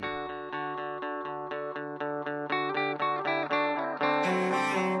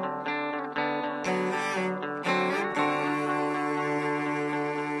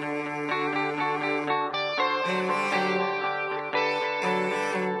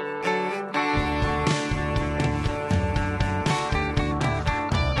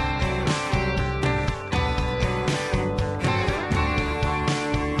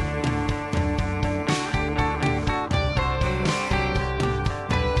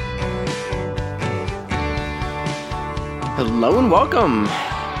Hello and welcome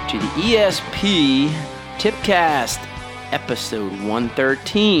to the ESP Tipcast, episode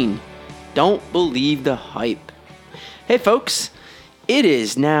 113. Don't believe the hype. Hey folks, it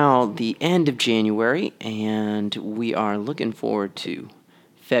is now the end of January and we are looking forward to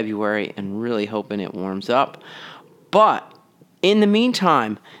February and really hoping it warms up. But in the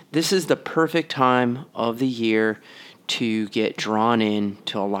meantime, this is the perfect time of the year to get drawn in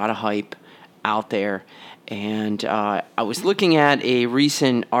to a lot of hype out there. And I was looking at a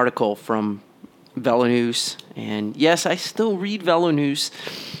recent article from VeloNews, and yes, I still read VeloNews,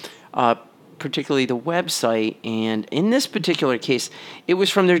 particularly the website. And in this particular case, it was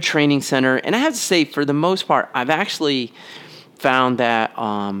from their training center. And I have to say, for the most part, I've actually found that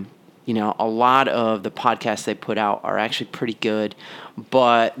a lot of the podcasts they put out are actually pretty good.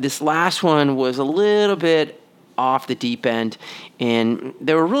 But this last one was a little bit off the deep end, and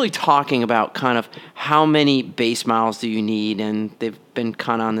they were really talking about kind of how many base miles do you need, and they've been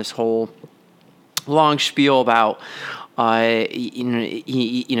kind of on this whole long spiel about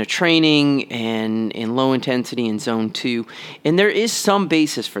training and in low intensity in zone 2, and there is some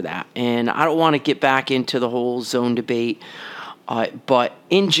basis for that, and I don't want to get back into the whole zone debate. But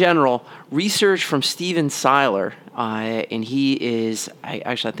in general, research from Steven Seiler, and he is,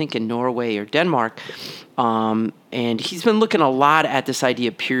 I think in Norway or Denmark, and he's been looking a lot at this idea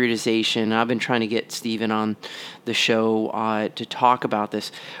of periodization. I've been trying to get Steven on the show to talk about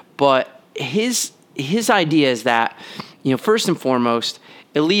this. But his idea is that, first and foremost,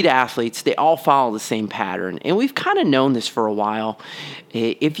 elite athletes, they all follow the same pattern. And we've kind of known this for a while.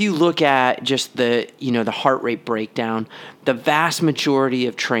 If you look at just the heart rate breakdown, the vast majority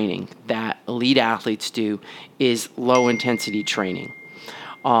of training that elite athletes do is low intensity training.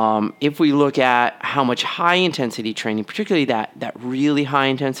 If we look at how much high intensity training, particularly that really high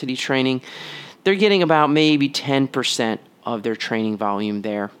intensity training, they're getting about maybe 10% of their training volume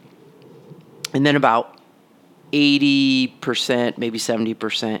there. And then about 80%, maybe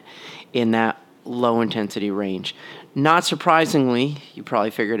 70% in that low intensity range. Not surprisingly, you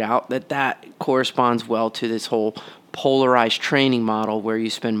probably figured out that corresponds well to this whole polarized training model where you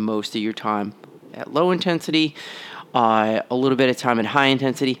spend most of your time at low intensity, a little bit of time at high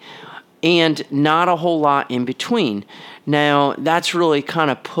intensity, and not a whole lot in between. Now, that's really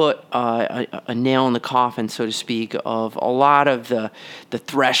kind of put a nail in the coffin, so to speak, of a lot of the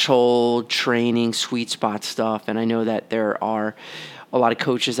threshold training, sweet spot stuff. And I know that there are a lot of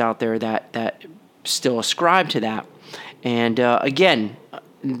coaches out there that still ascribe to that. And again,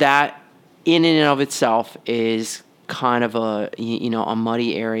 that in and of itself is kind of a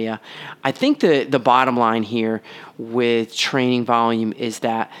muddy area. I think the bottom line here with training volume is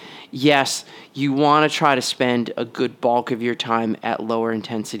that, yes, you want to try to spend a good bulk of your time at lower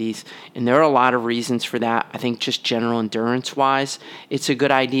intensities, and there are a lot of reasons for that. I think just general endurance-wise, it's a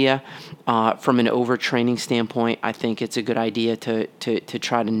good idea. From an overtraining standpoint, I think it's a good idea to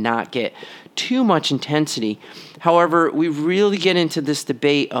try to not get too much intensity. However, we really get into this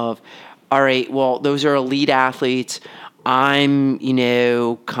debate of, all right, well, those are elite athletes. I'm,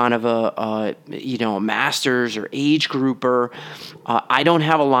 kind of a masters or age grouper. I don't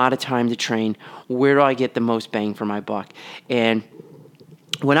have a lot of time to train. Where do I get the most bang for my buck? And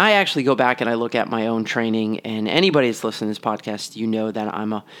when I actually go back and I look at my own training, and anybody that's listening to this podcast, you know that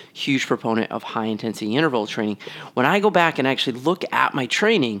I'm a huge proponent of high-intensity interval training. When I go back and actually look at my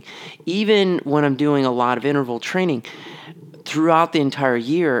training, even when I'm doing a lot of interval training, throughout the entire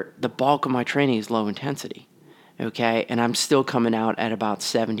year, the bulk of my training is low intensity. Okay, and I'm still coming out at about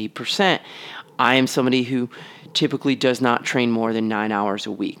 70%. I am somebody who typically does not train more than 9 hours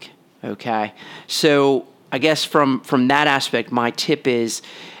a week. Okay, so I guess from that aspect, my tip is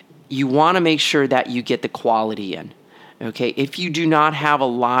you want to make sure that you get the quality in. Okay, if you do not have a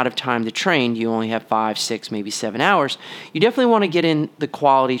lot of time to train, you only have 5, 6, maybe 7 hours, you definitely want to get in the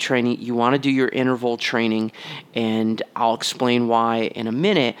quality training. You want to do your interval training, and I'll explain why in a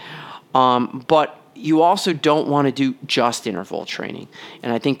minute. But you also don't want to do just interval training.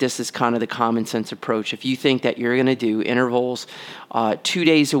 And I think this is kind of the common sense approach. If you think that you're going to do intervals 2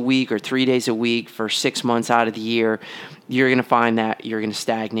 days a week or 3 days a week for 6 months out of the year, you're going to find that you're going to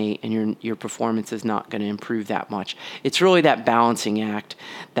stagnate and your performance is not going to improve that much. It's really that balancing act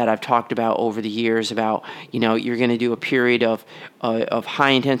that I've talked about over the years about, you're going to do a period of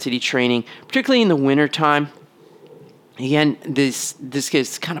high intensity training, particularly in the wintertime. Again, this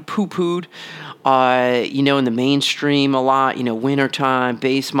gets kind of poo-pooed, in the mainstream a lot, wintertime,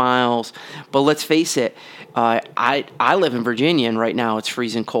 base miles. But let's face it, I live in Virginia, and right now it's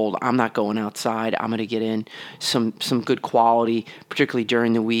freezing cold. I'm not going outside. I'm going to get in some good quality, particularly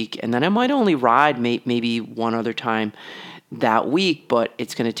during the week. And then I might only ride maybe one other time that week, but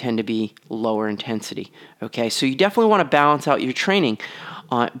it's going to tend to be lower intensity. Okay, so you definitely want to balance out your training.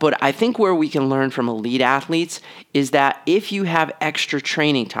 But I think where we can learn from elite athletes is that if you have extra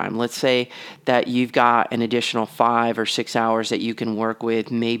training time, let's say that you've got an additional 5 or 6 hours that you can work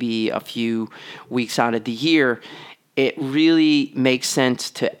with maybe a few weeks out of the year, it really makes sense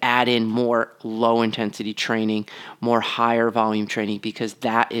to add in more low intensity training, more higher volume training, because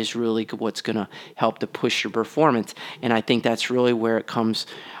that is really what's going to help to push your performance. And I think that's really where it comes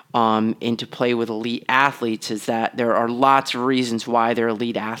into play with elite athletes, is that there are lots of reasons why they're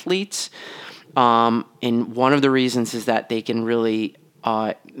elite athletes. And one of the reasons is that they can really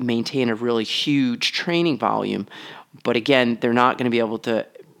maintain a really huge training volume. But again, they're not going to be able to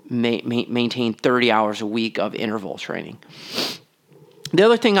maintain 30 hours a week of interval training. The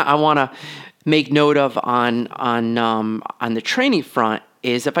other thing I want to make note of on the training front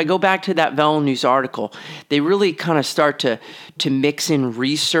is, if I go back to that Velo News article, they really kind of start to mix in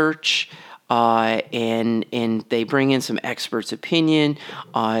research, and they bring in some experts' opinion.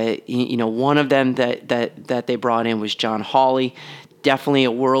 One of them that they brought in was John Hawley, definitely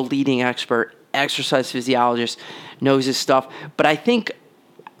a world-leading expert, exercise physiologist, knows his stuff. But I think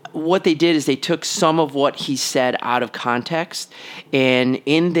what they did is they took some of what he said out of context, and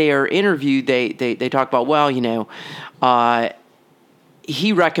in their interview, they talk about,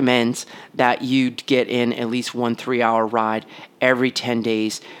 he recommends that you get in at least 1 3-hour ride every 10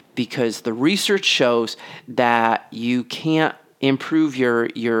 days, because the research shows that you can't improve your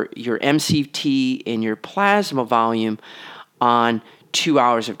MCT and your plasma volume on 2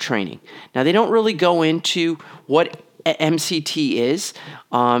 hours of training. Now, they don't really go into what MCT is,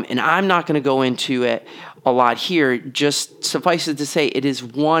 and I'm not going to go into it a lot here. Just suffice it to say, it is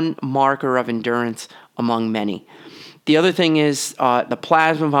one marker of endurance among many. The other thing is the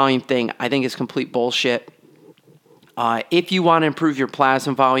plasma volume thing, I think, is complete bullshit. If you want to improve your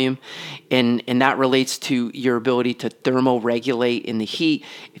plasma volume, and that relates to your ability to thermoregulate in the heat,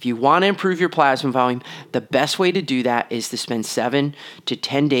 if you want to improve your plasma volume, the best way to do that is to spend 7 to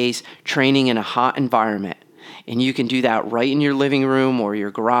 10 days training in a hot environment. And you can do that right in your living room or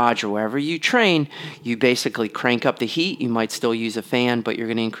your garage or wherever you train. You basically crank up the heat. You might still use a fan, but you're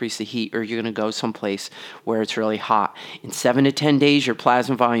going to increase the heat, or you're going to go someplace where it's really hot. In 7 to 10 days, your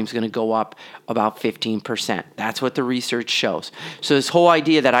plasma volume is going to go up about 15%. That's what the research shows. So this whole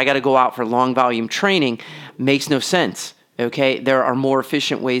idea that I got to go out for long volume training makes no sense. Okay, there are more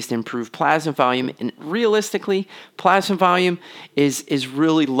efficient ways to improve plasma volume, and realistically, plasma volume is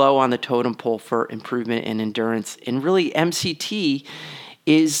really low on the totem pole for improvement in endurance, and really MCT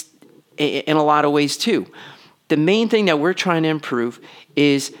is in a lot of ways too. The main thing that we're trying to improve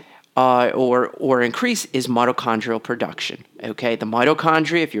is or increase is mitochondrial production. Okay, the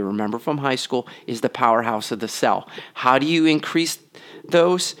mitochondria, if you remember from high school, is the powerhouse of the cell. How do you increase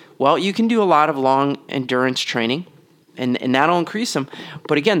those? Well, you can do a lot of long endurance training, and that'll increase them.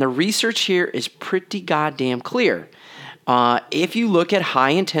 But again, the research here is pretty goddamn clear. If you look at high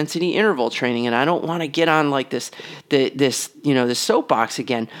intensity interval training, and I don't want to get on like this soapbox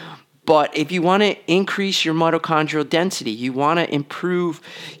again, but if you want to increase your mitochondrial density, you want to improve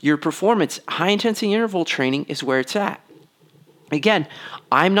your performance, high intensity interval training is where it's at. Again,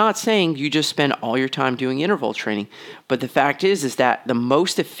 I'm not saying you just spend all your time doing interval training, but the fact is that the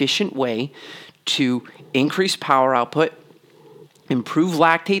most efficient way to increase power output, improve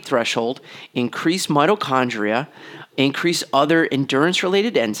lactate threshold, increase mitochondria, increase other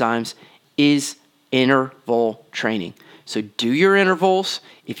endurance-related enzymes is interval training. So do your intervals.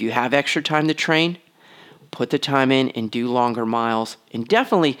 If you have extra time to train, put the time in and do longer miles. And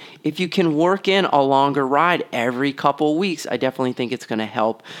definitely, if you can work in a longer ride every couple of weeks, I definitely think it's going to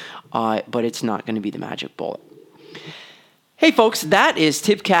help, but it's not going to be the magic bullet. Hey folks, that is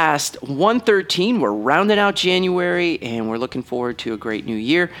Tipcast 113. We're rounding out January, and we're looking forward to a great new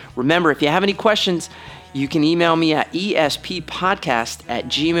year. Remember, if you have any questions, you can email me at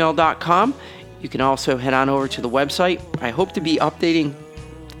esppodcast@gmail.com. You can also head on over to the website. I hope to be updating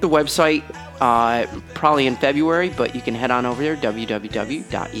the website probably in February, but you can head on over there,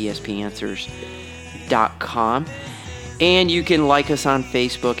 www.espanswers.com. And you can like us on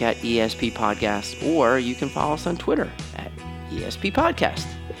Facebook at ESP Podcast, or you can follow us on Twitter at ESP Podcast.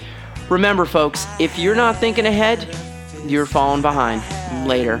 Remember, folks, if you're not thinking ahead, you're falling behind.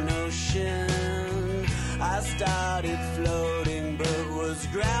 Later. I started floating, but was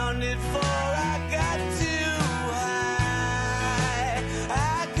grounded for